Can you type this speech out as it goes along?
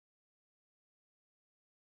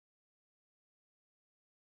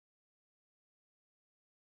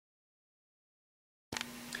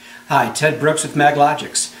Hi, Ted Brooks with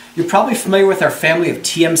Maglogix. You're probably familiar with our family of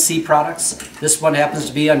TMC products. This one happens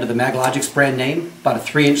to be under the Maglogix brand name, about a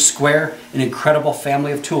 3-inch square, an incredible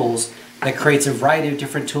family of tools that creates a variety of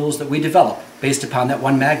different tools that we develop based upon that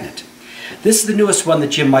one magnet. This is the newest one that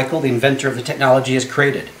Jim Michael, the inventor of the technology, has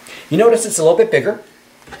created. You notice it's a little bit bigger,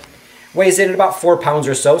 weighs in at about 4 pounds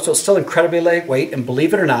or so, so it's still incredibly lightweight, and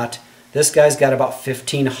believe it or not, this guy's got about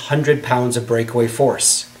 1,500 pounds of breakaway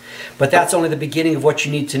force. But that's only the beginning of what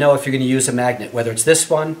you need to know if you're going to use a magnet, whether it's this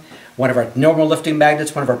one of our normal lifting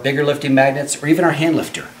magnets, one of our bigger lifting magnets, or even our hand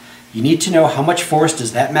lifter. You need to know how much force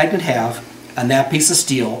does that magnet have on that piece of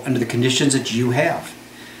steel under the conditions that you have.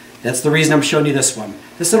 That's the reason I'm showing you this one.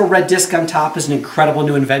 This little red disc on top is an incredible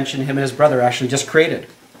new invention him and his brother actually just created.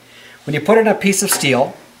 When you put it on a piece of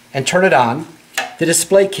steel and turn it on, the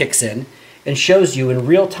display kicks in and shows you in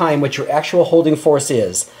real time what your actual holding force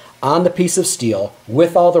is on the piece of steel,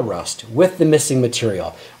 with all the rust, with the missing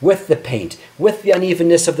material, with the paint, with the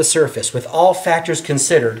unevenness of the surface, with all factors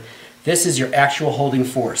considered. This is your actual holding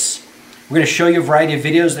force. We're going to show you a variety of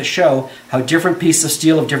videos that show how different pieces of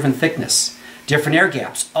steel of different thickness, different air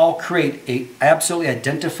gaps, all create an absolutely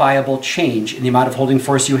identifiable change in the amount of holding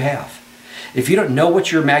force you have. If you don't know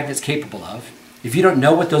what your magnet's capable of, if you don't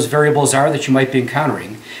know what those variables are that you might be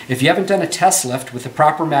encountering, if you haven't done a test lift with the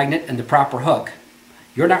proper magnet and the proper hook,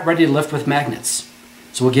 you're not ready to lift with magnets.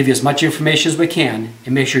 So we'll give you as much information as we can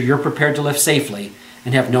and make sure you're prepared to lift safely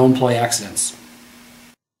and have no employee accidents.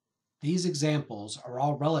 These examples are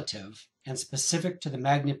all relative and specific to the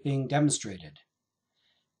magnet being demonstrated.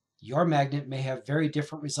 Your magnet may have very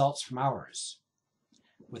different results from ours.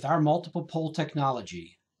 With our multiple pole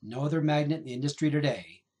technology, no other magnet in the industry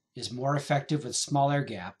today is more effective with small air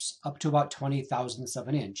gaps up to about 20 thousandths of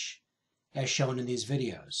an inch, as shown in these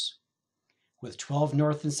videos. With 12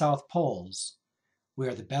 north and south poles, we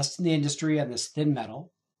are the best in the industry on this thin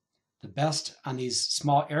metal, the best on these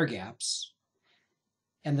small air gaps,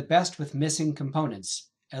 and the best with missing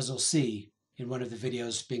components, as you'll see in one of the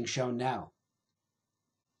videos being shown now.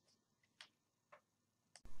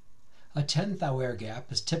 A 10th thou air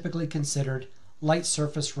gap is typically considered light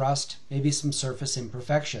surface rust, maybe some surface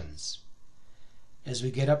imperfections. As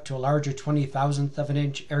we get up to a larger 20 thousandth of an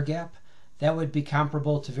inch air gap, that would be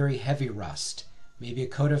comparable to very heavy rust, maybe a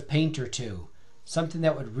coat of paint or two, something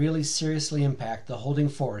that would really seriously impact the holding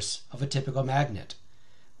force of a typical magnet.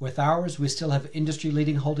 With ours, we still have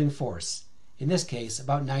industry-leading holding force, in this case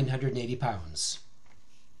about 980 pounds.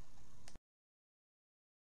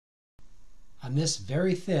 On this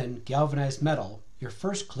very thin galvanized metal, your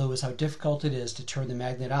first clue is how difficult it is to turn the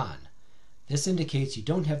magnet on. This indicates you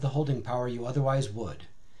don't have the holding power you otherwise would.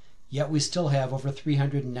 Yet we still have over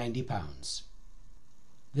 390 pounds.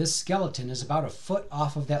 This skeleton is about a foot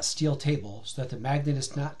off of that steel table so that the magnet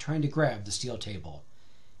is not trying to grab the steel table.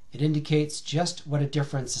 It indicates just what a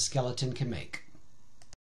difference a skeleton can make.